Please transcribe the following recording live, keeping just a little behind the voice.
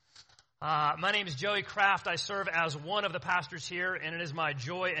My name is Joey Kraft. I serve as one of the pastors here, and it is my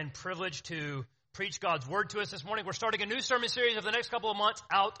joy and privilege to preach God's Word to us this morning. We're starting a new sermon series over the next couple of months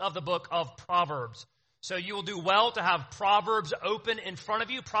out of the book of Proverbs. So you will do well to have Proverbs open in front of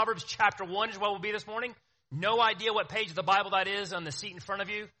you. Proverbs chapter 1 is where we'll be this morning. No idea what page of the Bible that is on the seat in front of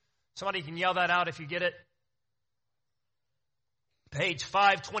you. Somebody can yell that out if you get it. Page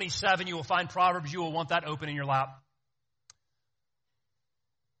 527, you will find Proverbs. You will want that open in your lap.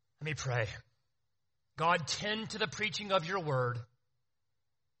 Let me pray. God, tend to the preaching of your word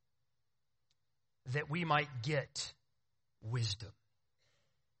that we might get wisdom.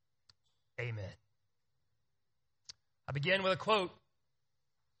 Amen. I begin with a quote.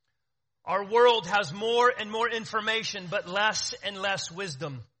 Our world has more and more information, but less and less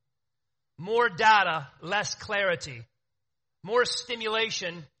wisdom. More data, less clarity. More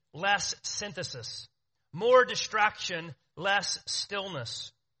stimulation, less synthesis. More distraction, less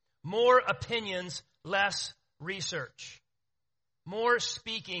stillness. More opinions, less research. More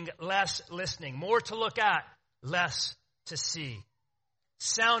speaking, less listening. More to look at, less to see.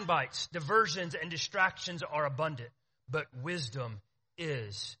 Sound bites, diversions, and distractions are abundant, but wisdom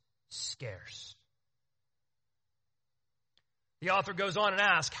is scarce. The author goes on and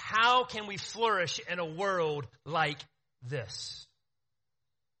asks, how can we flourish in a world like this?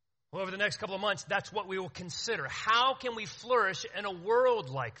 Well, over the next couple of months, that's what we will consider. How can we flourish in a world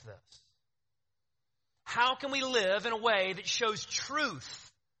like this? How can we live in a way that shows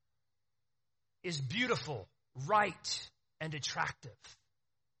truth is beautiful, right, and attractive?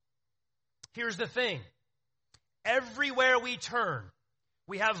 Here's the thing. Everywhere we turn,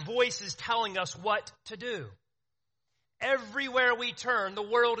 we have voices telling us what to do. Everywhere we turn, the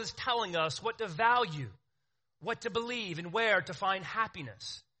world is telling us what to value, what to believe, and where to find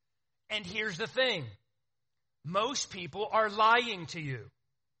happiness. And here's the thing. Most people are lying to you.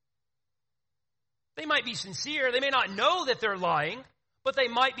 They might be sincere. They may not know that they're lying, but they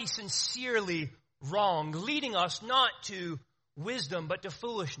might be sincerely wrong, leading us not to wisdom, but to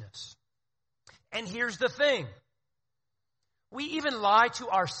foolishness. And here's the thing. We even lie to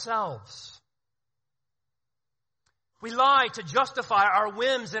ourselves. We lie to justify our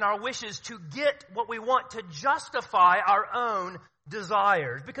whims and our wishes, to get what we want, to justify our own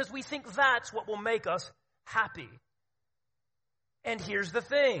desires, because we think that's what will make us happy. And here's the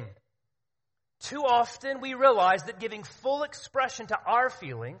thing. Too often we realize that giving full expression to our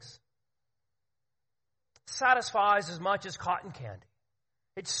feelings satisfies as much as cotton candy.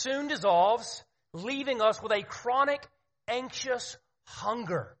 It soon dissolves, leaving us with a chronic, anxious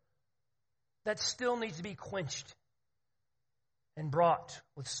hunger that still needs to be quenched and brought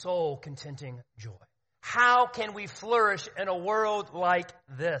with soul-contenting joy. How can we flourish in a world like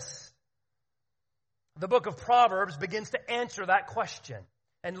this? The book of Proverbs begins to answer that question.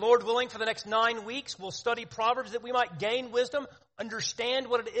 And Lord willing, for the next 9 weeks, we'll study Proverbs that we might gain wisdom, understand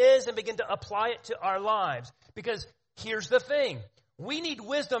what it is, and begin to apply it to our lives. Because here's the thing. We need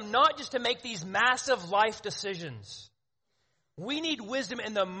wisdom not just to make these massive life decisions. We need wisdom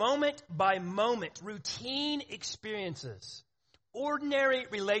in the moment-by-moment, routine experiences. Ordinary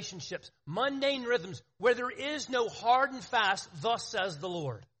relationships, mundane rhythms, where there is no hard and fast, thus says the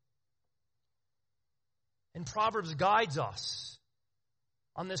Lord. And Proverbs guides us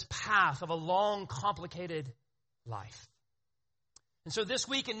on this path of a long, complicated life. And so this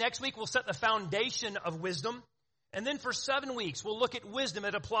week and next week, we'll set the foundation of wisdom. And then for 7 weeks, we'll look at wisdom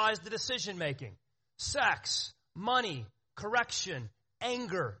that applies to decision-making, sex, money, correction,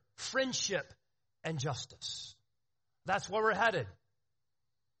 anger, friendship, and justice. That's where we're headed.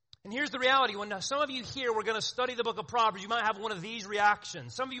 And here's the reality. When some of you here, we're going to study the book of Proverbs, you might have one of these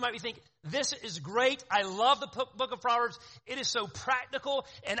reactions. Some of you might be thinking, this is great. I love the book of Proverbs. It is so practical,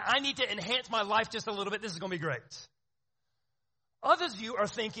 and I need to enhance my life just a little bit. This is going to be great. Others of you are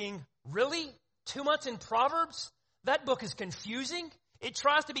thinking, really? 2 months in Proverbs? That book is confusing. It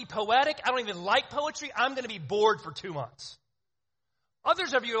tries to be poetic. I don't even like poetry. I'm going to be bored for 2 months.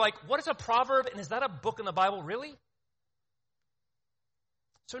 Others of you are like, what is a proverb, and is that a book in the Bible, really?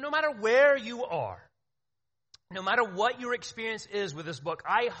 So no matter where you are, no matter what your experience is with this book,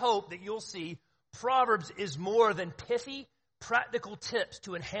 I hope that you'll see Proverbs is more than pithy, practical tips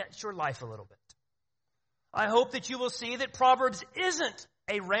to enhance your life a little bit. I hope that you will see that Proverbs isn't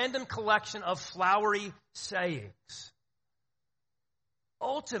a random collection of flowery sayings.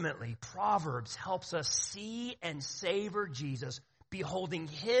 Ultimately, Proverbs helps us see and savor Jesus, beholding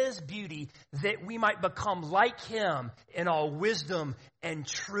his beauty, that we might become like him in all wisdom and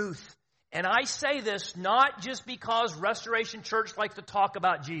truth. And I say this not just because Restoration Church likes to talk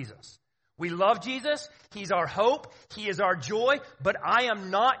about Jesus. We love Jesus. He's our hope. He is our joy. But I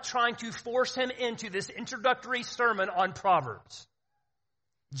am not trying to force him into this introductory sermon on Proverbs.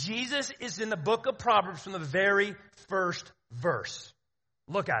 Jesus is in the book of Proverbs from the very first verse.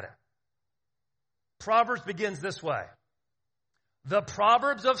 Look at it. Proverbs begins this way. The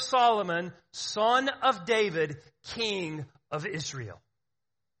Proverbs of Solomon, son of David, king of Israel.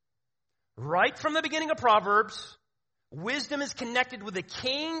 Right from the beginning of Proverbs, wisdom is connected with the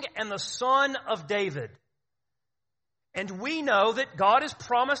king and the son of David. And we know that God has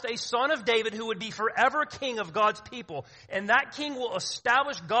promised a son of David who would be forever king of God's people. And that king will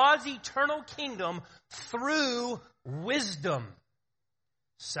establish God's eternal kingdom through wisdom.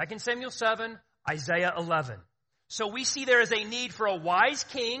 2 Samuel 7, Isaiah 11. So we see there is a need for a wise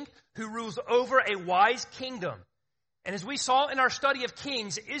king who rules over a wise kingdom. And as we saw in our study of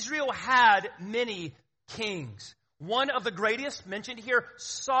kings, Israel had many kings. One of the greatest mentioned here,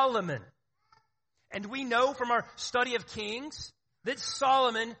 Solomon. And we know from our study of kings that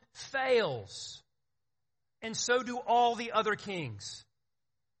Solomon fails. And so do all the other kings.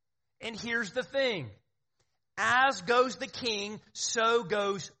 And here's the thing. As goes the king, so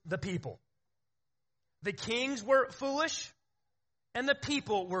goes the people. The kings were foolish, and the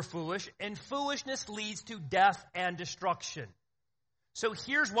people were foolish, and foolishness leads to death and destruction. So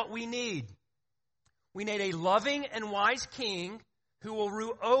here's what we need. We need a loving and wise king who will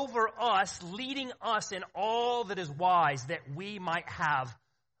rule over us, leading us in all that is wise, that we might have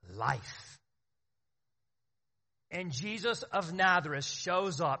life. And Jesus of Nazareth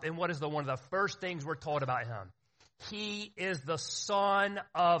shows up, and what is one of the first things we're told about him? He is the son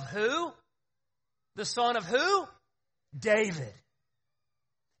of who? The son of who? David.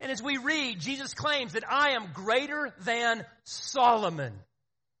 And as we read, Jesus claims that I am greater than Solomon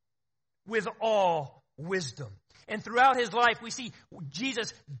with all wisdom. And throughout his life, we see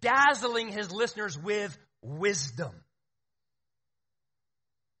Jesus dazzling his listeners with wisdom.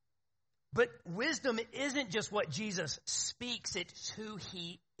 But wisdom isn't just what Jesus speaks, it's who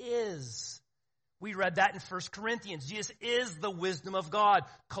he is. We read that in 1 Corinthians. Jesus is the wisdom of God.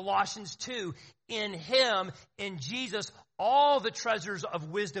 Colossians 2, in him, in Jesus, all the treasures of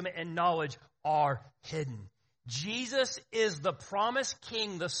wisdom and knowledge are hidden. Jesus is the promised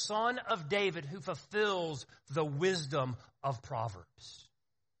king, the son of David, who fulfills the wisdom of Proverbs.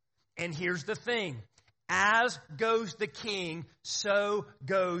 And here's the thing. As goes the king, so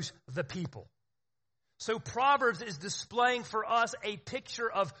goes the people. So Proverbs is displaying for us a picture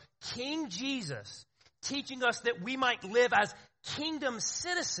of King Jesus, teaching us that we might live as kingdom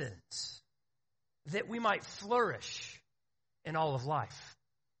citizens, that we might flourish in all of life.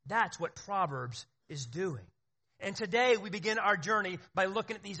 That's what Proverbs is doing. And today we begin our journey by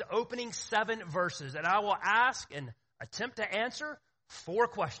looking at these opening 7 verses. And I will ask and attempt to answer 4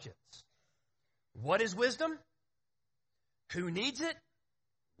 questions. What is wisdom? Who needs it?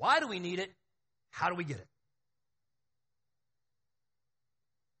 Why do we need it? How do we get it?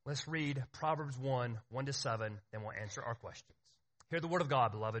 Let's read Proverbs 1, 1-7, then we'll answer our questions. Hear the word of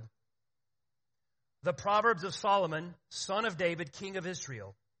God, beloved. The Proverbs of Solomon, son of David, king of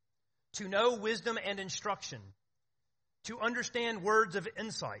Israel, to know wisdom and instruction, to understand words of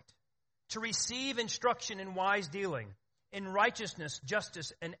insight, to receive instruction in wise dealing, in righteousness,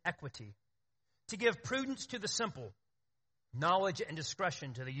 justice, and equity, to give prudence to the simple, knowledge and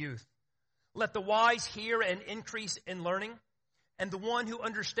discretion to the youth. Let the wise hear and increase in learning, and the one who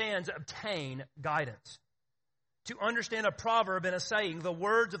understands obtain guidance. To understand a proverb and a saying, the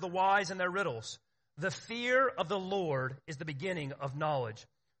words of the wise and their riddles. The fear of the Lord is the beginning of knowledge.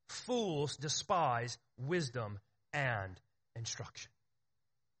 Fools despise wisdom and instruction.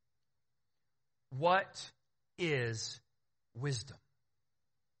 What is wisdom?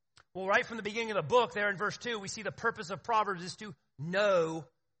 Well, right from the beginning of the book, there in verse 2, we see the purpose of Proverbs is to know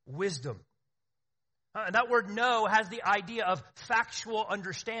wisdom. And that word know has the idea of factual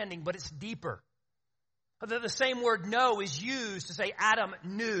understanding, but it's deeper. The same word know is used to say Adam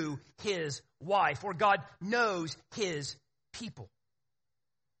knew his wife, or God knows his people.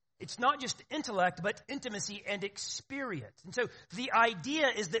 It's not just intellect, but intimacy and experience. And so the idea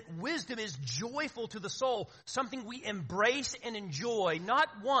is that wisdom is joyful to the soul, something we embrace and enjoy, not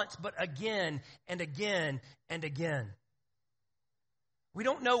once, but again and again and again. We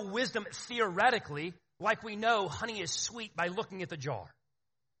don't know wisdom theoretically like we know honey is sweet by looking at the jar.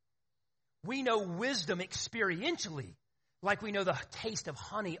 We know wisdom experientially like we know the taste of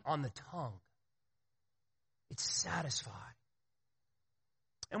honey on the tongue. It's satisfying.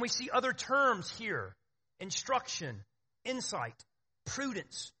 And we see other terms here: instruction, insight,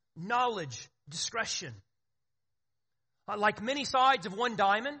 prudence, knowledge, discretion. Like many sides of one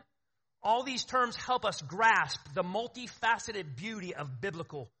diamond, All these terms help us grasp the multifaceted beauty of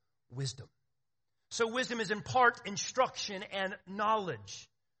biblical wisdom. So wisdom is in part instruction and knowledge.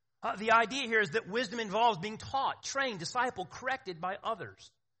 The idea here is that wisdom involves being taught, trained, discipled, corrected by others.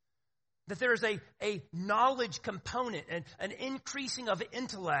 That there is a knowledge component and an increasing of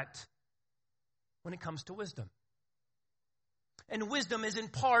intellect when it comes to wisdom. And wisdom is in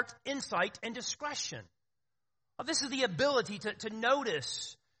part insight and discretion. This is the ability to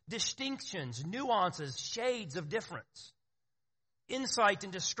notice distinctions, nuances, shades of difference. Insight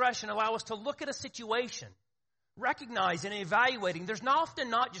and discretion allow us to look at a situation, recognize and evaluating there's often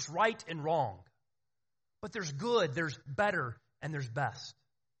not just right and wrong, but there's good, there's better, and there's best.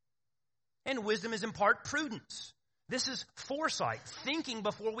 And wisdom is in part prudence. This is foresight, thinking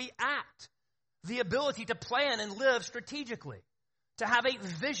before we act, the ability to plan and live strategically, to have a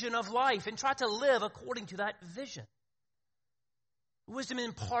vision of life and try to live according to that vision. Wisdom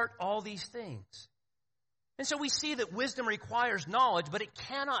in part all these things. And so we see that wisdom requires knowledge, but it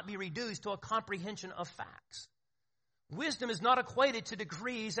cannot be reduced to a comprehension of facts. Wisdom is not equated to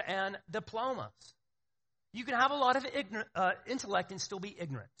degrees and diplomas. You can have a lot of intellect and still be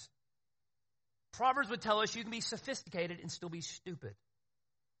ignorant. Proverbs would tell us you can be sophisticated and still be stupid.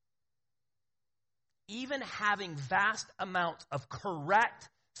 Even having vast amounts of correct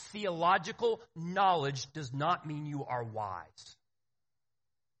theological knowledge does not mean you are wise.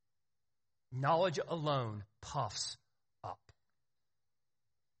 Knowledge alone puffs up.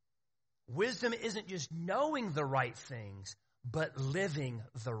 Wisdom isn't just knowing the right things, but living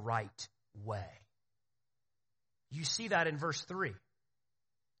the right way. You see that in verse 3.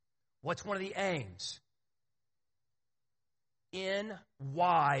 What's one of the aims? In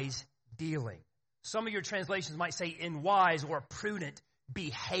wise dealing. Some of your translations might say in wise or prudent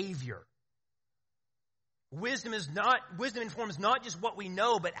behavior. Wisdom informs not just what we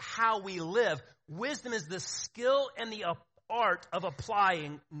know, but how we live. Wisdom is the skill and the art of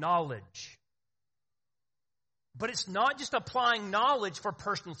applying knowledge. But it's not just applying knowledge for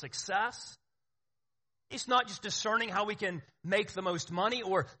personal success. It's not just discerning how we can make the most money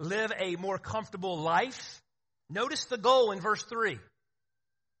or live a more comfortable life. Notice the goal in verse 3.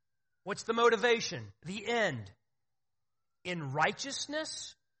 What's the motivation? The end. In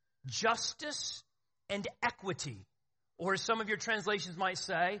righteousness, justice, and equity. Or as some of your translations might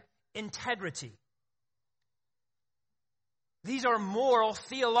say, integrity. These are moral,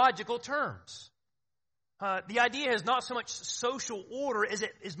 theological terms. The idea is not so much social order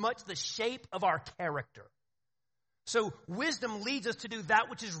as much the shape of our character. So wisdom leads us to do that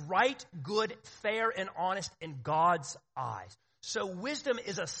which is right, good, fair, and honest in God's eyes. So wisdom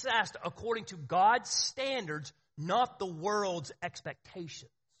is assessed according to God's standards, not the world's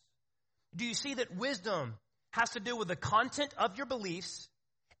expectations. Do you see that wisdom has to do with the content of your beliefs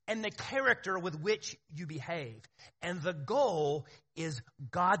and the character with which you behave? And the goal is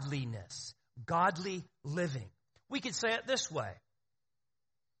godliness, godly living. We could say it this way.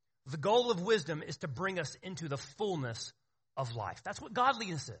 The goal of wisdom is to bring us into the fullness of life. That's what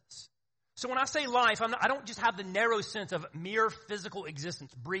godliness is. So when I say life, I don't just have the narrow sense of mere physical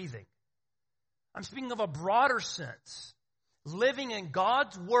existence, breathing. I'm speaking of a broader sense. Living in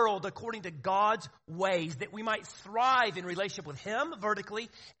God's world according to God's ways, that we might thrive in relationship with Him vertically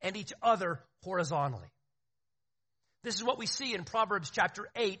and each other horizontally. This is what we see in Proverbs chapter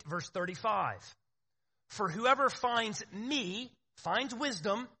 8, verse 35. For whoever finds me, finds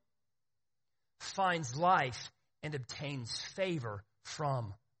wisdom, finds life, and obtains favor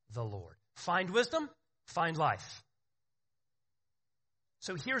from the Lord. Find wisdom, find life.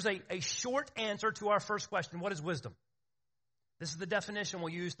 So here's a short answer to our first question. What is wisdom? This is the definition we'll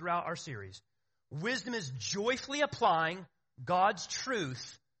use throughout our series. Wisdom is joyfully applying God's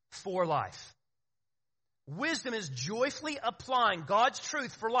truth for life. Wisdom is joyfully applying God's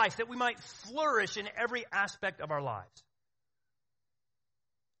truth for life, that we might flourish in every aspect of our lives.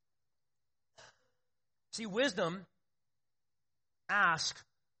 See, wisdom asks,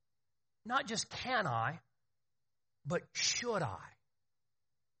 not just can I, but should I?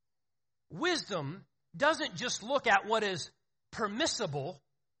 Wisdom doesn't just look at what is permissible,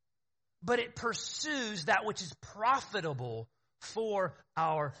 but it pursues that which is profitable for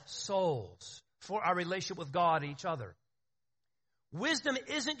our souls, for our relationship with God and each other. Wisdom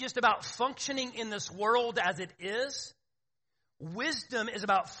isn't just about functioning in this world as it is. Wisdom is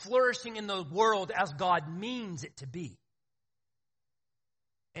about flourishing in the world as God means it to be.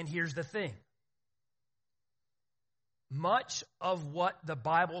 And here's the thing. Much of what the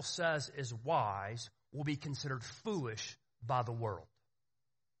Bible says is wise will be considered foolish by the world.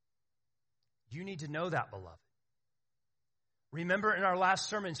 You need to know that, beloved. Remember in our last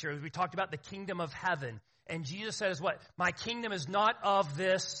sermon series, we talked about the kingdom of heaven. And Jesus says what? My kingdom is not of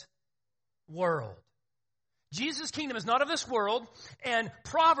this world. Jesus' kingdom is not of this world. And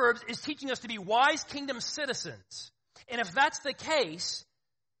Proverbs is teaching us to be wise kingdom citizens. And if that's the case,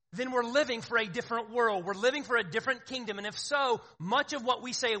 then we're living for a different world. We're living for a different kingdom. And if so, much of what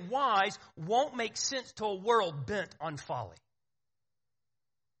we say wise won't make sense to a world bent on folly.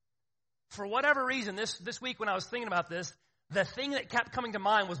 For whatever reason, this week when I was thinking about this, the thing that kept coming to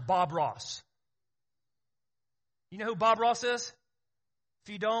mind was Bob Ross. You know who Bob Ross is?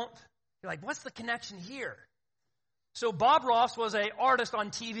 If you don't, you're like, what's the connection here? So Bob Ross was an artist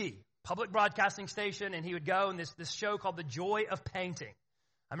on TV, public broadcasting station, and he would go in this show called The Joy of Painting.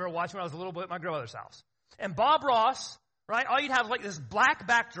 I remember watching when I was a little boy at my grandmother's house. And Bob Ross, right, all you'd have like this black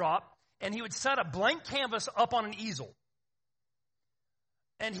backdrop, and he would set a blank canvas up on an easel.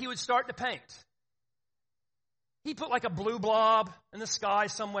 And he would start to paint. He put like a blue blob in the sky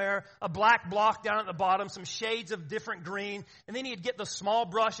somewhere, a black block down at the bottom, some shades of different green, and then he'd get the small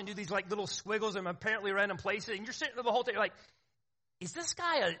brush and do these like little squiggles in apparently random places, and you're sitting there the whole time, you're like, is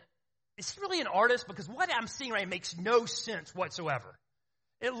he really an artist? Because what I'm seeing right here makes no sense whatsoever.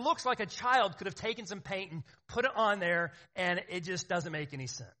 It looks like a child could have taken some paint and put it on there, and it just doesn't make any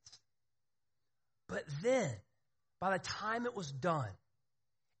sense. But then, by the time it was done,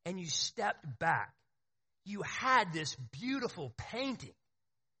 and you stepped back, you had this beautiful painting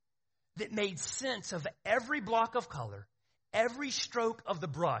that made sense of every block of color, every stroke of the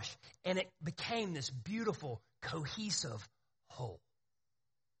brush, and it became this beautiful, cohesive whole.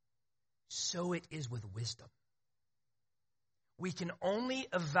 So it is with wisdom. We can only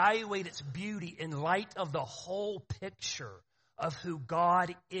evaluate its beauty in light of the whole picture of who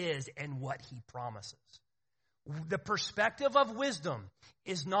God is and what he promises. The perspective of wisdom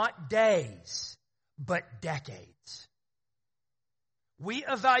is not days, but decades. We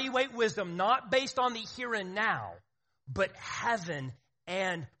evaluate wisdom not based on the here and now, but heaven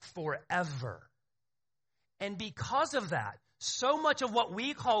and forever. And because of that, so much of what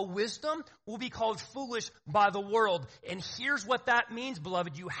we call wisdom will be called foolish by the world. And here's what that means,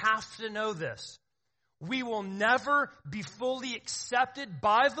 beloved. You have to know this. We will never be fully accepted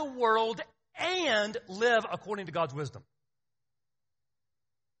by the world and live according to God's wisdom.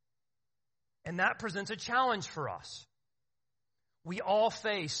 And that presents a challenge for us. We all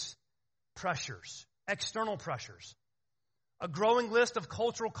face pressures, external pressures, a growing list of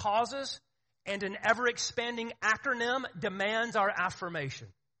cultural causes, and an ever-expanding acronym demands our affirmation.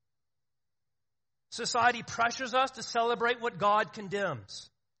 Society pressures us to celebrate what God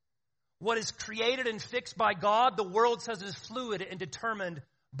condemns. What is created and fixed by God, the world says is fluid and determined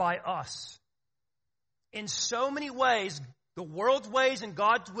by us. In so many ways, the world's ways and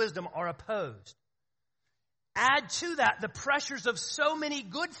God's wisdom are opposed. Add to that the pressures of so many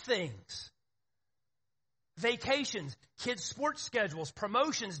good things. Vacations, kids' sports schedules,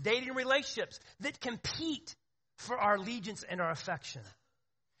 promotions, dating relationships that compete for our allegiance and our affection.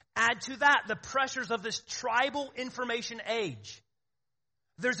 Add to that the pressures of this tribal information age.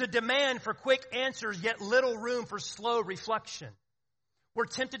 There's a demand for quick answers, yet little room for slow reflection. We're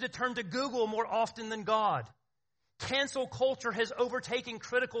tempted to turn to Google more often than God. Cancel culture has overtaken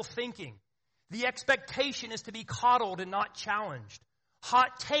critical thinking. The expectation is to be coddled and not challenged.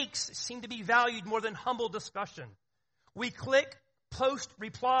 Hot takes seem to be valued more than humble discussion. We click, post,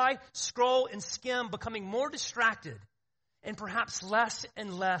 reply, scroll, and skim, becoming more distracted and perhaps less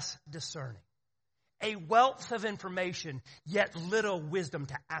and less discerning. A wealth of information, yet little wisdom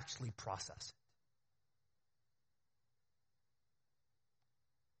to actually process it.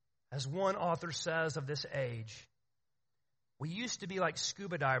 As one author says of this age, we used to be like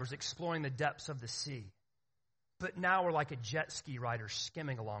scuba divers exploring the depths of the sea, but now we're like a jet ski rider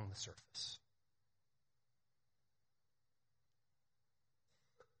skimming along the surface.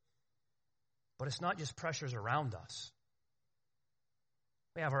 But it's not just pressures around us.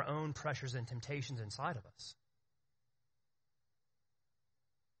 We have our own pressures and temptations inside of us.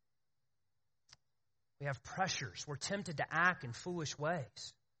 We have pressures. We're tempted to act in foolish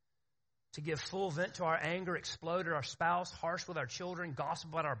ways, to give full vent to our anger, explode at our spouse, harsh with our children, gossip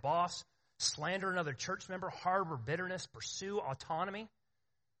about our boss, slander another church member, harbor bitterness, pursue autonomy.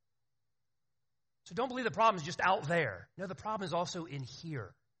 So don't believe the problem is just out there. No, the problem is also in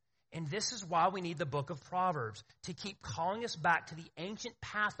here. And this is why we need the book of Proverbs, to keep calling us back to the ancient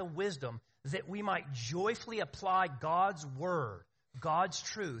path of wisdom that we might joyfully apply God's word, God's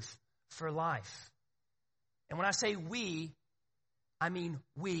truth for life. And when I say we, I mean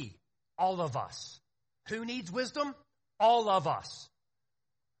we, all of us. Who needs wisdom? All of us.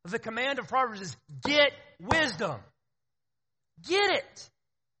 The command of Proverbs is get wisdom. Get it.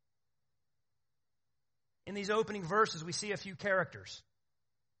 In these opening verses, we see a few characters.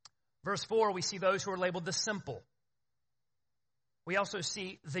 Verse 4, we see those who are labeled the simple. We also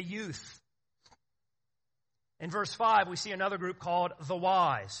see the youth. In verse 5, we see another group called the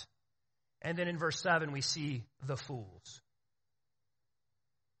wise. And then in verse 7, we see the fools.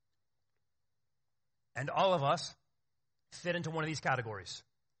 And all of us fit into one of these categories.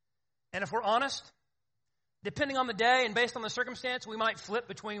 And if we're honest, depending on the day and based on the circumstance, we might flip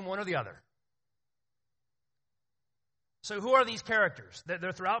between one or the other. So who are these characters?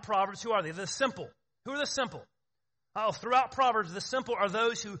 They're throughout Proverbs. Who are they? The simple. Who are the simple? Oh, throughout Proverbs, the simple are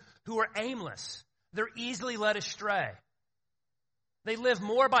those who are aimless. They're easily led astray. They live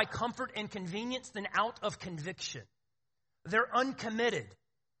more by comfort and convenience than out of conviction. They're uncommitted,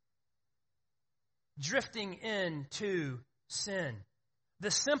 drifting into sin.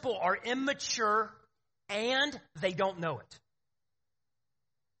 The simple are immature and they don't know it.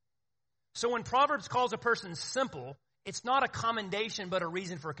 So when Proverbs calls a person simple, it's not a commendation but a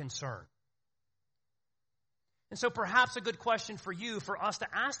reason for concern. And so perhaps a good question for you, for us to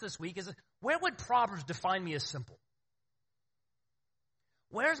ask this week is, where would Proverbs define me as simple?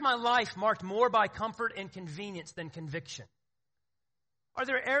 Where's my life marked more by comfort and convenience than conviction? Are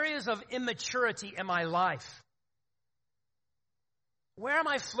there areas of immaturity in my life? Where am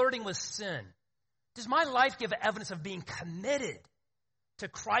I flirting with sin? Does my life give evidence of being committed to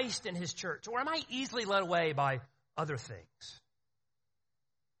Christ and His church? Or am I easily led away by other things?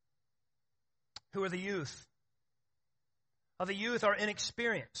 Who are the youth? The youth are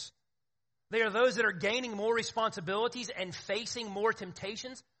inexperienced. They are those that are gaining more responsibilities and facing more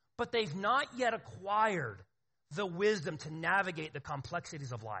temptations, but they've not yet acquired the wisdom to navigate the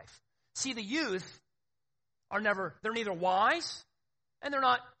complexities of life. See, the youth they're neither wise and they're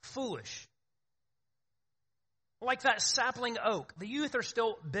not foolish. Like that sapling oak, the youth are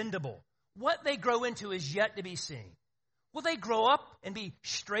still bendable. What they grow into is yet to be seen. Will they grow up and be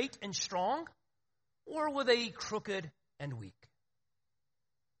straight and strong, or will they be crooked and weak?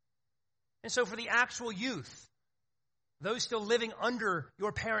 And so for the actual youth, those still living under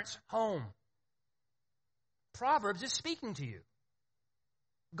your parents' home, Proverbs is speaking to you.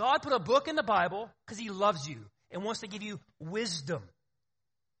 God put a book in the Bible because He loves you and wants to give you wisdom.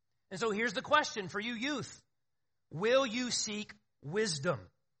 And so here's the question for you youth. Will you seek wisdom?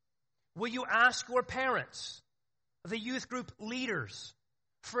 Will you ask your parents, the youth group leaders,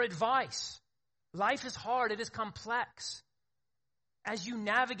 for advice? Life is hard. It is complex. As you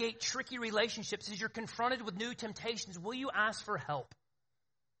navigate tricky relationships, as you're confronted with new temptations, will you ask for help?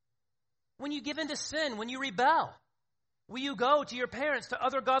 When you give in to sin, when you rebel, will you go to your parents, to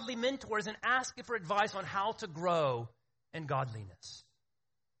other godly mentors, and ask for advice on how to grow in godliness?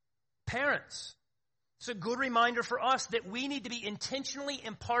 Parents, it's a good reminder for us that we need to be intentionally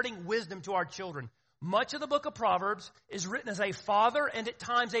imparting wisdom to our children. Much of the book of Proverbs is written as a father and at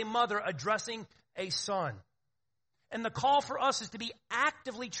times a mother addressing a son. And the call for us is to be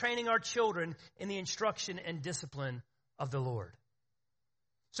actively training our children in the instruction and discipline of the Lord.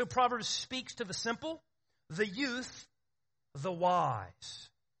 So Proverbs speaks to the simple, the youth, the wise.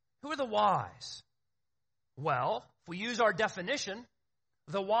 Who are the wise? Well, if we use our definition,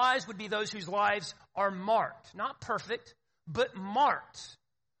 the wise would be those whose lives are marked, not perfect, but marked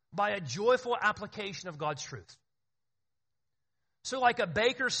by a joyful application of God's truth. So like a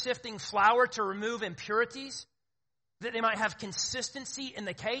baker sifting flour to remove impurities, that they might have consistency in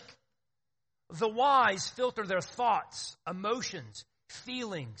the cake, the wise filter their thoughts, emotions,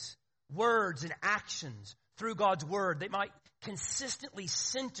 feelings, words, and actions through God's word. They might consistently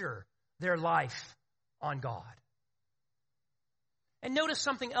center their life on God. And notice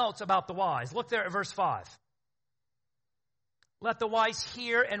something else about the wise. Look there at verse 5. Let the wise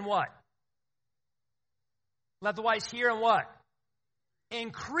hear and what? Let the wise hear and what?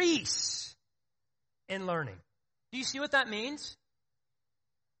 Increase in learning. Do you see what that means?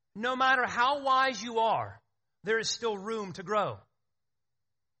 No matter how wise you are, there is still room to grow.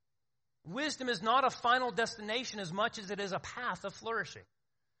 Wisdom is not a final destination as much as it is a path of flourishing.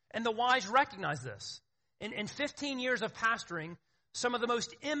 And the wise recognize this. In 15 years of pastoring, some of the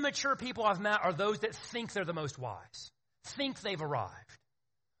most immature people I've met are those that think they're the most wise, think they've arrived.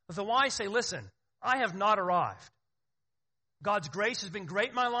 But the wise say, listen, I have not arrived. God's grace has been great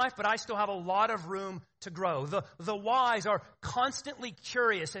in my life, but I still have a lot of room to grow. The wise are constantly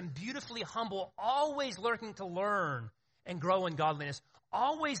curious and beautifully humble, always looking to learn and grow in godliness,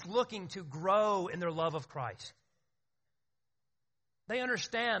 always looking to grow in their love of Christ. They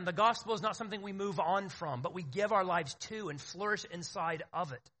understand the gospel is not something we move on from, but we give our lives to and flourish inside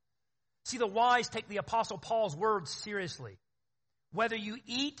of it. See, the wise take the Apostle Paul's words seriously. whether you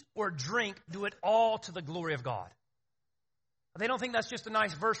eat or drink, do it all to the glory of God. They don't think that's just a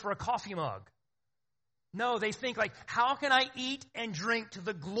nice verse for a coffee mug. No, they think like, how can I eat and drink to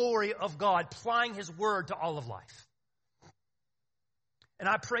the glory of God, applying his word to all of life? And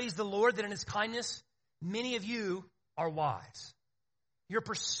I praise the Lord that in his kindness, many of you are wise. You're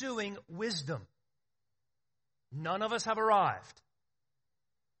pursuing wisdom. None of us have arrived.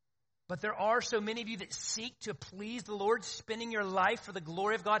 But there are so many of you that seek to please the Lord, spending your life for the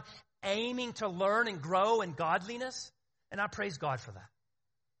glory of God, aiming to learn and grow in godliness. And I praise God for that.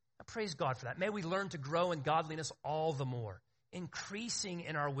 I praise God for that. May we learn to grow in godliness all the more, increasing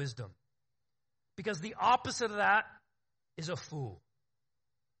in our wisdom. Because the opposite of that is a fool.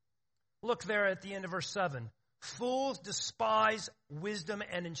 Look there at the end of verse 7. Fools despise wisdom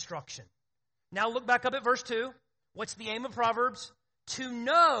and instruction. Now look back up at verse 2. What's the aim of Proverbs? To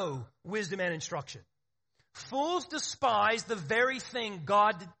know wisdom and instruction. Fools despise the very thing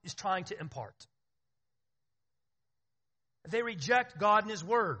God is trying to impart. They reject God and his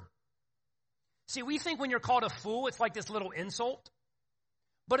word. See, we think when you're called a fool, it's like this little insult.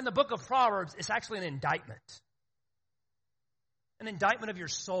 But in the book of Proverbs, it's actually an indictment. An indictment of your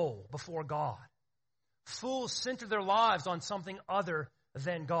soul before God. Fools center their lives on something other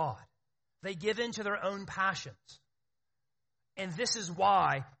than God. They give in to their own passions. And this is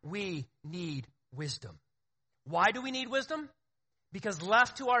why we need wisdom. Why do we need wisdom? Because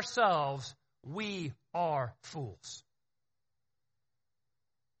left to ourselves, we are fools.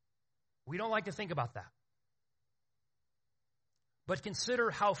 We don't like to think about that. But consider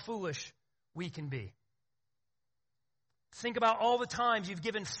how foolish we can be. Think about all the times you've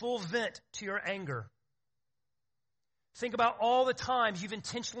given full vent to your anger. Think about all the times you've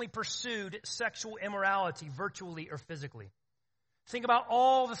intentionally pursued sexual immorality, virtually or physically. Think about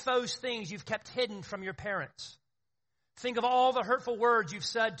all of those things you've kept hidden from your parents. Think of all the hurtful words you've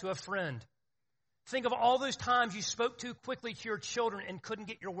said to a friend. Think of all those times you spoke too quickly to your children and couldn't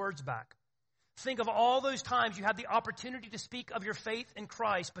get your words back. Think of all those times you had the opportunity to speak of your faith in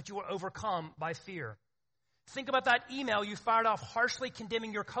Christ, but you were overcome by fear. Think about that email you fired off harshly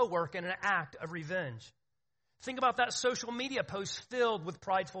condemning your coworker in an act of revenge. Think about that social media post filled with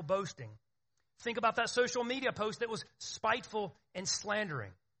prideful boasting. Think about that social media post that was spiteful and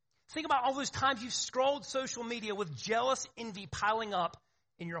slandering. Think about all those times you scrolled social media with jealous envy piling up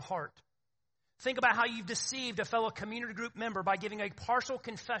in your heart. Think about how you've deceived a fellow community group member by giving a partial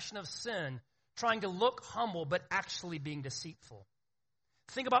confession of sin, trying to look humble but actually being deceitful.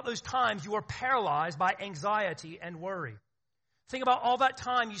 Think about those times you were paralyzed by anxiety and worry. Think about all that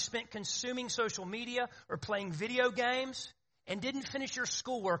time you spent consuming social media or playing video games and didn't finish your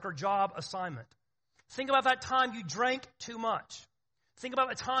schoolwork or job assignment. Think about that time you drank too much. Think about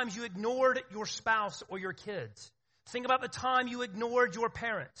the times you ignored your spouse or your kids. Think about the time you ignored your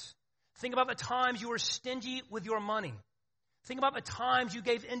parents. Think about the times you were stingy with your money. Think about the times you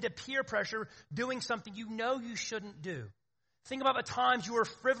gave in to peer pressure doing something you know you shouldn't do. Think about the times you were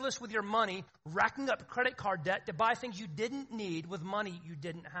frivolous with your money, racking up credit card debt to buy things you didn't need with money you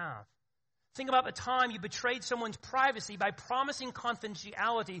didn't have. Think about the time you betrayed someone's privacy by promising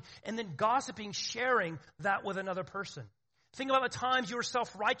confidentiality and then gossiping, sharing that with another person. Think about the times you were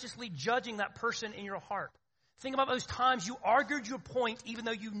self-righteously judging that person in your heart. Think about those times you argued your point even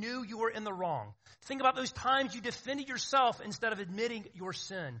though you knew you were in the wrong. Think about those times you defended yourself instead of admitting your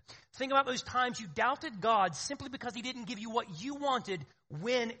sin. Think about those times you doubted God simply because he didn't give you what you wanted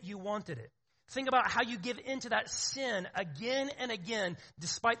when you wanted it. Think about how you give into that sin again and again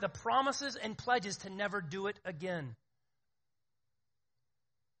despite the promises and pledges to never do it again.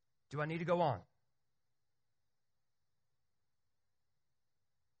 Do I need to go on?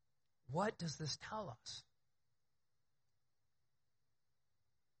 What does this tell us?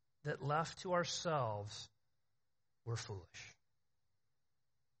 That left to ourselves, we're foolish.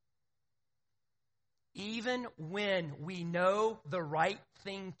 Even when we know the right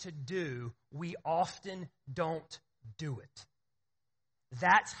thing to do, we often don't do it.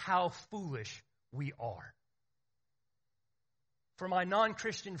 That's how foolish we are. For my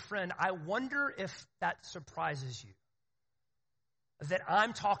non-Christian friend, I wonder if that surprises you. That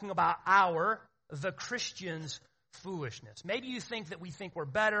I'm talking about the Christians' foolishness. Maybe you think that we think we're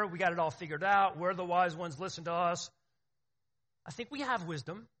better, we got it all figured out, we're the wise ones, listen to us. I think we have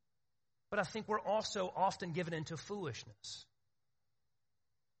wisdom, but I think we're also often given into foolishness.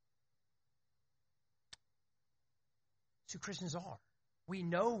 That's who Christians are. We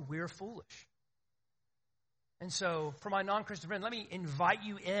know we're foolish. And so, for my non-Christian friend, let me invite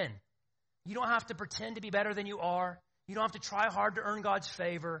you in. You don't have to pretend to be better than you are. You don't have to try hard to earn God's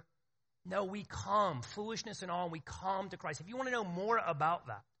favor. No, we come, foolishness and all, and we come to Christ. If you want to know more about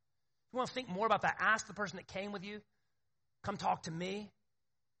that, if you want to think more about that, ask the person that came with you. Come talk to me.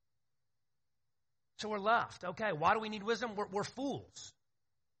 So we're left. Okay, why do we need wisdom? We're fools.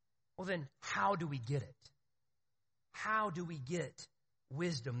 Well then, how do we get it? How do we get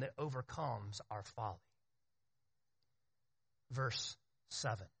wisdom that overcomes our folly? Verse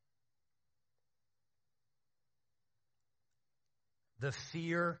 7. The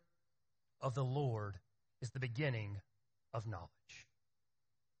fear of the Lord is the beginning of knowledge.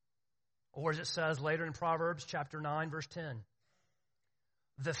 Or as it says later in Proverbs chapter 9, verse 10,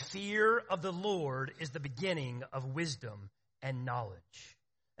 the fear of the Lord is the beginning of wisdom and knowledge.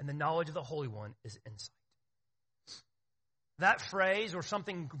 And the knowledge of the Holy One is insight. That phrase, or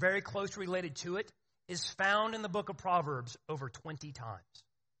something very closely related to it, is found in the book of Proverbs over 20 times.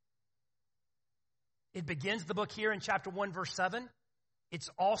 It begins the book here in chapter 1, verse 7. It's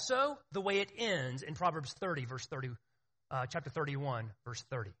also the way it ends in Proverbs 30, verse 30, chapter 31, verse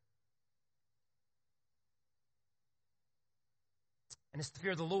 30. And it's the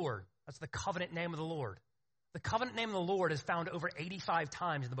fear of the Lord. That's the covenant name of the Lord. The covenant name of the Lord is found over 85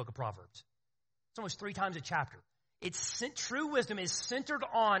 times in the book of Proverbs. It's almost 3 times a chapter. True wisdom is centered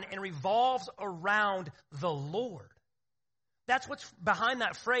on and revolves around the Lord. That's what's behind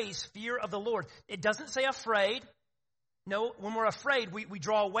that phrase, fear of the Lord. It doesn't say afraid. No, when we're afraid, we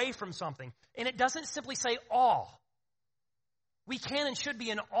draw away from something. And it doesn't simply say awe. We can and should be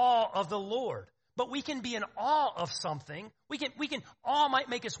in awe of the Lord. But we can be in awe of something. Awe might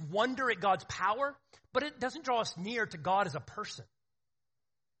make us wonder at God's power, but it doesn't draw us near to God as a person.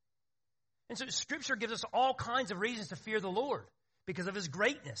 And so Scripture gives us all kinds of reasons to fear the Lord because of His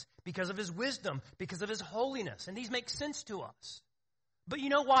greatness, because of His wisdom, because of His holiness. And these make sense to us. But you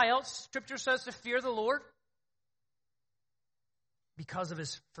know why else Scripture says to fear the Lord? Because of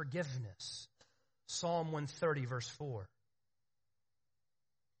His forgiveness. Psalm 130, verse 4.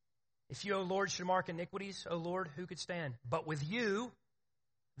 If you, O Lord, should mark iniquities, O Lord, who could stand? But with you,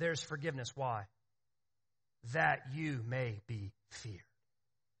 there's forgiveness. Why? That you may be feared.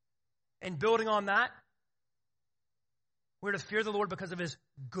 And building on that, we're to fear the Lord because of His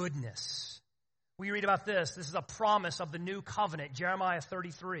goodness. We read about this. This is a promise of the new covenant, Jeremiah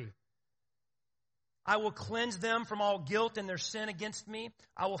 33. I will cleanse them from all guilt and their sin against me.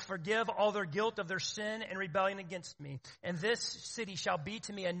 I will forgive all their guilt of their sin and rebellion against me. And this city shall be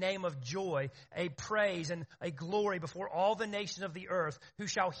to me a name of joy, a praise and a glory before all the nations of the earth, who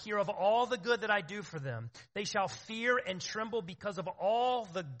shall hear of all the good that I do for them. They shall fear and tremble because of all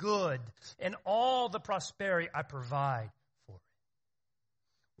the good and all the prosperity I provide for it.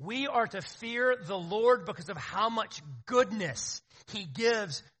 We are to fear the Lord because of how much goodness He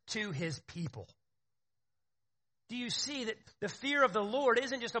gives to His people. Do you see that the fear of the Lord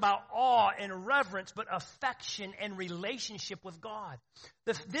isn't just about awe and reverence, but affection and relationship with God?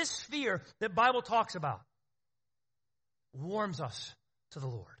 This fear that Bible talks about warms us to the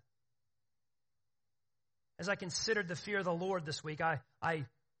Lord. As I considered the fear of the Lord this week, I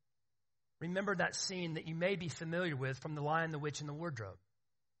remembered that scene that you may be familiar with from The Lion, the Witch, and the Wardrobe.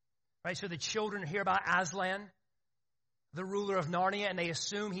 Right? So the children hear about Aslan, the ruler of Narnia, and they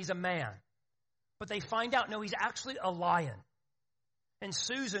assume he's a man. But they find out, no, he's actually a lion. And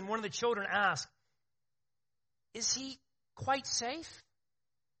Susan, one of the children, asks, is he quite safe?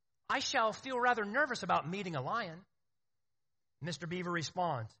 I shall feel rather nervous about meeting a lion. Mr. Beaver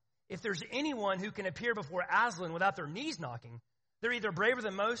responds, if there's anyone who can appear before Aslan without their knees knocking, they're either braver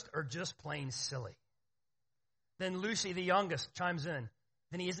than most or just plain silly. Then Lucy, the youngest, chimes in,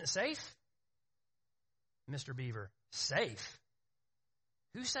 then he isn't safe? Mr. Beaver, safe?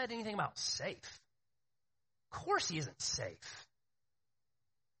 Who said anything about safe? Of course he isn't safe.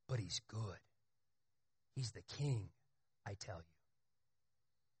 But he's good. He's the king, I tell you.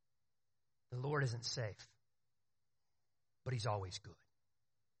 The Lord isn't safe, but He's always good.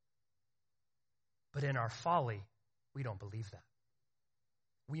 But in our folly, we don't believe that.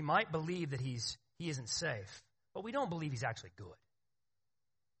 We might believe that He isn't safe, but we don't believe He's actually good.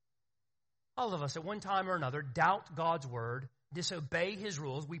 All of us at one time or another doubt God's word, disobey His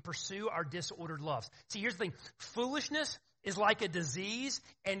rules. We pursue our disordered lusts. See, here's the thing. Foolishness is like a disease,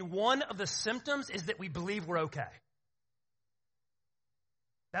 and one of the symptoms is that we believe we're okay.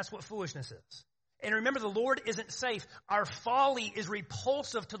 That's what foolishness is. And remember, the Lord isn't safe. Our folly is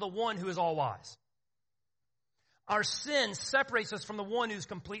repulsive to the one who is all wise. Our sin separates us from the one who's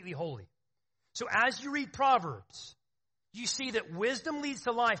completely holy. So as you read Proverbs, you see that wisdom leads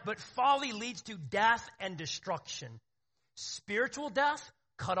to life, but folly leads to death and destruction. Spiritual death,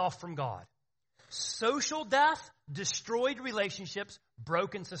 cut off from God. social death, destroyed relationships,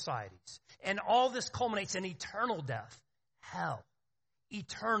 broken societies. And all this culminates in eternal death, hell,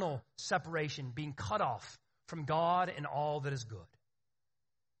 eternal separation, being cut off from God and all that is good.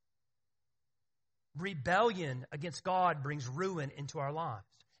 Rebellion against God brings ruin into our lives.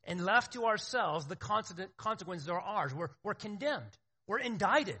 And left to ourselves, the consequences are ours. We're condemned. We're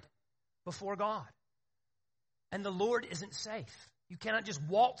indicted before God. And the Lord isn't safe. You cannot just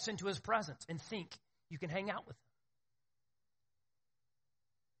waltz into his presence and think you can hang out with him.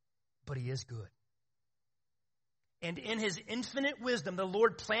 But he is good. And in his infinite wisdom, the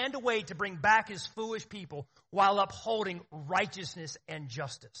Lord planned a way to bring back his foolish people while upholding righteousness and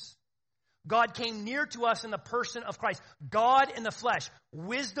justice. God came near to us in the person of Christ. God in the flesh,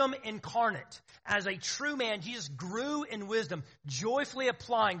 wisdom incarnate. As a true man, Jesus grew in wisdom, joyfully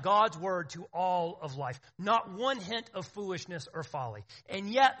applying God's word to all of life. Not one hint of foolishness or folly.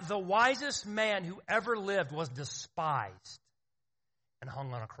 And yet, the wisest man who ever lived was despised and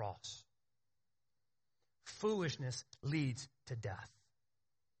hung on a cross. Foolishness leads to death.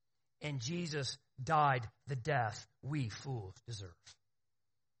 And Jesus died the death we fools deserve.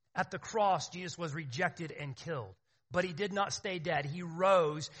 At the cross, Jesus was rejected and killed. But he did not stay dead. He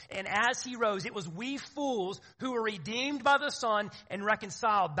rose. And as he rose, it was we fools who were redeemed by the Son and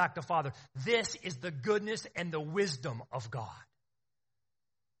reconciled back to Father. This is the goodness and the wisdom of God.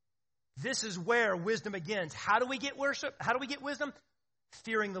 This is where wisdom begins. How do we get worship? How do we get wisdom?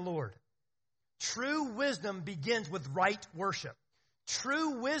 Fearing the Lord. True wisdom begins with right worship.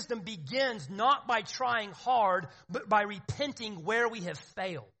 True wisdom begins not by trying hard, but by repenting where we have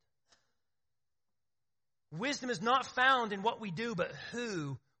failed. Wisdom is not found in what we do, but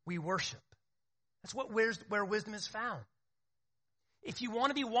who we worship. That's where wisdom is found. If you want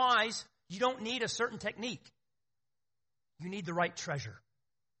to be wise, you don't need a certain technique. You need the right treasure.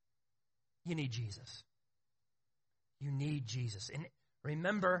 You need Jesus. You need Jesus. And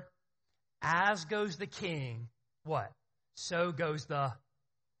remember, as goes the king, what? So goes the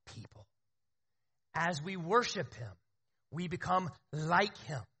people. As we worship him, we become like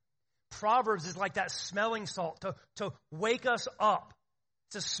him. Proverbs is like that smelling salt to wake us up.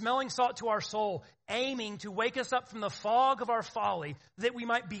 It's a smelling salt to our soul, aiming to wake us up from the fog of our folly, that we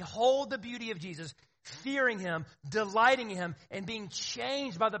might behold the beauty of Jesus, fearing him, delighting in him, and being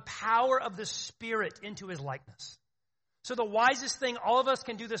changed by the power of the Spirit into his likeness. So the wisest thing all of us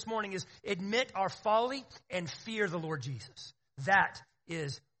can do this morning is admit our folly and fear the Lord Jesus. That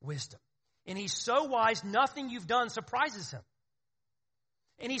is wisdom. And he's so wise, nothing you've done surprises him.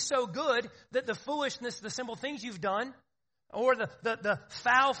 And he's so good that the foolishness, the simple things you've done, or the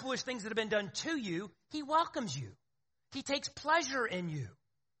foul, foolish things that have been done to you, he welcomes you. He takes pleasure in you.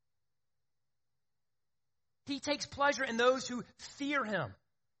 He takes pleasure in those who fear him.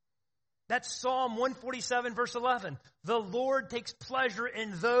 That's Psalm 147, verse 11. The Lord takes pleasure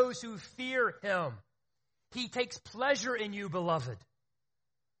in those who fear him. He takes pleasure in you, beloved.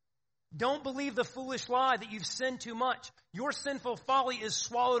 Don't believe the foolish lie that you've sinned too much. Your sinful folly is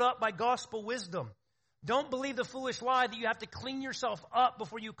swallowed up by gospel wisdom. Don't believe the foolish lie that you have to clean yourself up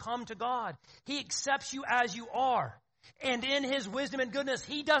before you come to God. He accepts you as you are. And in his wisdom and goodness,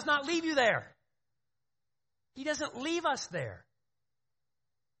 he does not leave you there. He doesn't leave us there.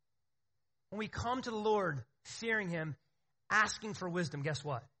 When we come to the Lord, fearing him, asking for wisdom, guess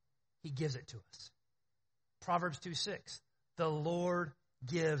what? He gives it to us. Proverbs 2:6. The Lord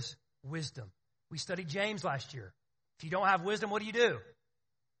gives wisdom. We studied James last year. If you don't have wisdom, what do?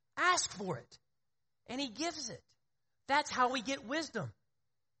 Ask for it. And he gives it. That's how we get wisdom.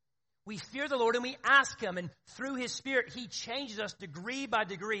 We fear the Lord and we ask him, and through his Spirit, he changes us degree by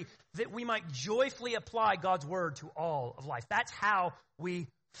degree that we might joyfully apply God's word to all of life. That's how we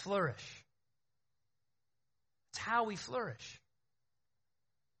flourish. It's how we flourish.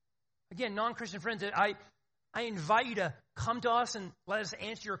 Again, non-Christian friends, I invite you to come to us and let us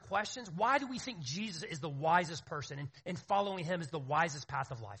answer your questions. Why do we think Jesus is the wisest person and following him is the wisest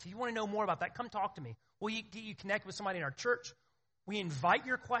path of life? If you want to know more about that, come talk to me. We'll get you connect with somebody in our church. We invite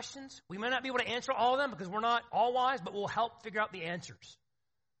your questions. We may not be able to answer all of them because we're not all wise, but we'll help figure out the answers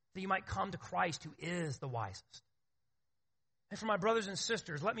that you might come to Christ who is the wisest. And for my brothers and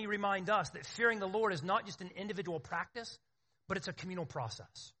sisters, let me remind us that fearing the Lord is not just an individual practice, but it's a communal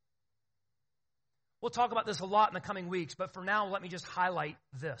process. We'll talk about this a lot in the coming weeks, but for now, let me just highlight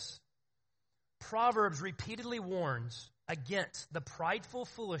this. Proverbs repeatedly warns against the prideful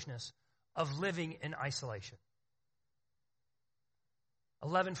foolishness of living in isolation.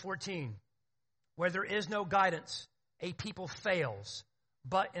 11:14, where there is no guidance, a people fails,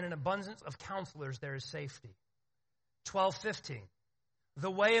 but in an abundance of counselors there is safety. 12:15,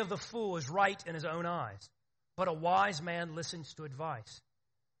 The way of the fool is right in his own eyes, but a wise man listens to advice.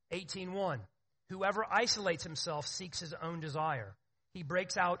 18:1. Whoever isolates himself seeks his own desire. He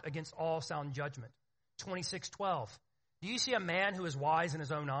breaks out against all sound judgment. 26:12. Do you see a man who is wise in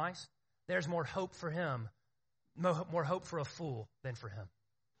his own eyes? There's more hope for him, more hope for a fool than for him.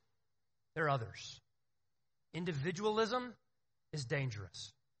 There are others. Individualism is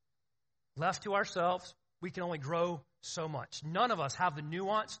dangerous. Left to ourselves, we can only grow so much. None of us have the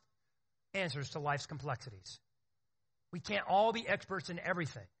nuanced answers to life's complexities. We can't all be experts in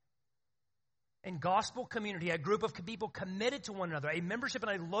everything. In gospel community, a group of people committed to one another, a membership in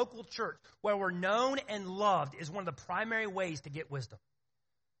a local church where we're known and loved is one of the primary ways to get wisdom.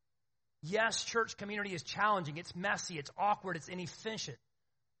 Yes, church community is challenging, it's messy, it's awkward, it's inefficient.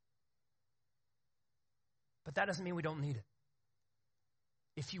 But that doesn't mean we don't need it.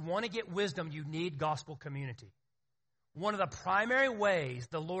 If you want to get wisdom, you need gospel community. One of the primary ways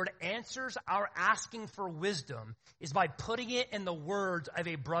the Lord answers our asking for wisdom is by putting it in the words of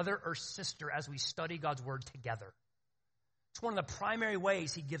a brother or sister as we study God's word together. It's one of the primary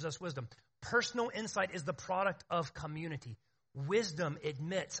ways he gives us wisdom. Personal insight is the product of community. Wisdom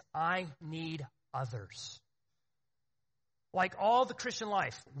admits I need others. Like all the Christian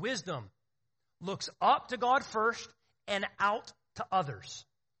life, wisdom looks up to God first and out to others.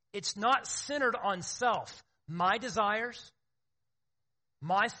 It's not centered on self. My desires,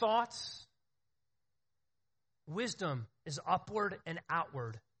 my thoughts. Wisdom is upward and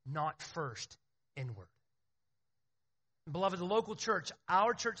outward, not first inward. Beloved, the local church,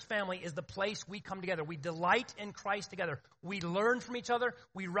 our church family is the place we come together. We delight in Christ together. We learn from each other.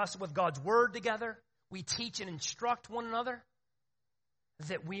 We wrestle with God's word together. We teach and instruct one another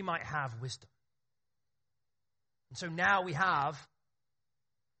that we might have wisdom. And so now we have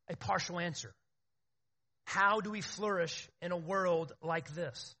a partial answer. How do we flourish in a world like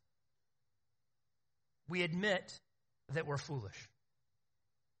this? We admit that we're foolish.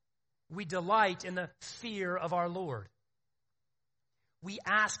 We delight in the fear of our Lord. We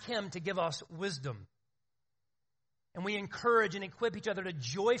ask him to give us wisdom. And we encourage and equip each other to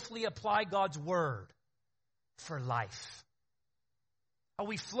joyfully apply God's word for life. How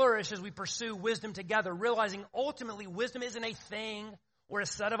we flourish as we pursue wisdom together, realizing ultimately wisdom isn't a thing or a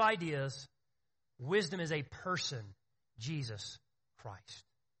set of ideas. Wisdom is a person, Jesus Christ.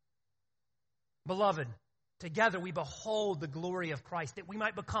 Beloved, together we behold the glory of Christ, that we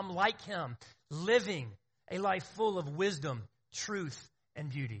might become like him, living a life full of wisdom, truth, and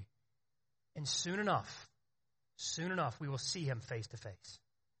beauty. And soon enough, we will see him face to face.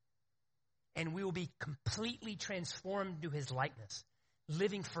 And we will be completely transformed to his likeness,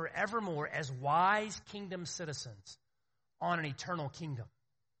 living forevermore as wise kingdom citizens on an eternal kingdom.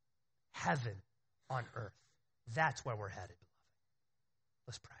 Heaven on earth. That's where we're headed, beloved.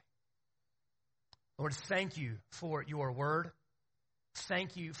 Let's pray. Lord, thank you for your word.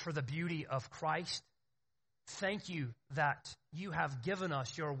 Thank you for the beauty of Christ. Thank you that you have given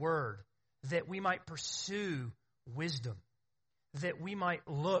us your word, that we might pursue wisdom, that we might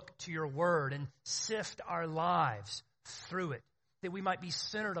look to your word and sift our lives through it, that we might be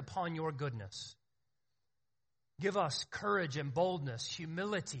centered upon your goodness. Give us courage and boldness,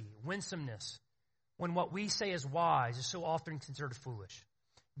 humility, winsomeness, when what we say is wise is so often considered foolish.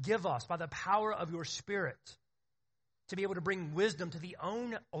 Give us, by the power of your Spirit, to be able to bring wisdom to the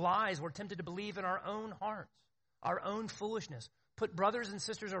own lies we're tempted to believe in our own hearts, our own foolishness. Put brothers and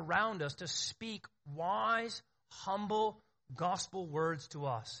sisters around us to speak wise, humble, gospel words to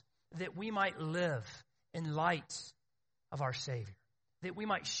us, that we might live in light of our Savior, that we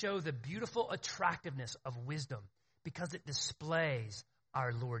might show the beautiful attractiveness of wisdom because it displays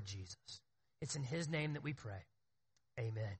our Lord Jesus. It's in his name that we pray. Amen.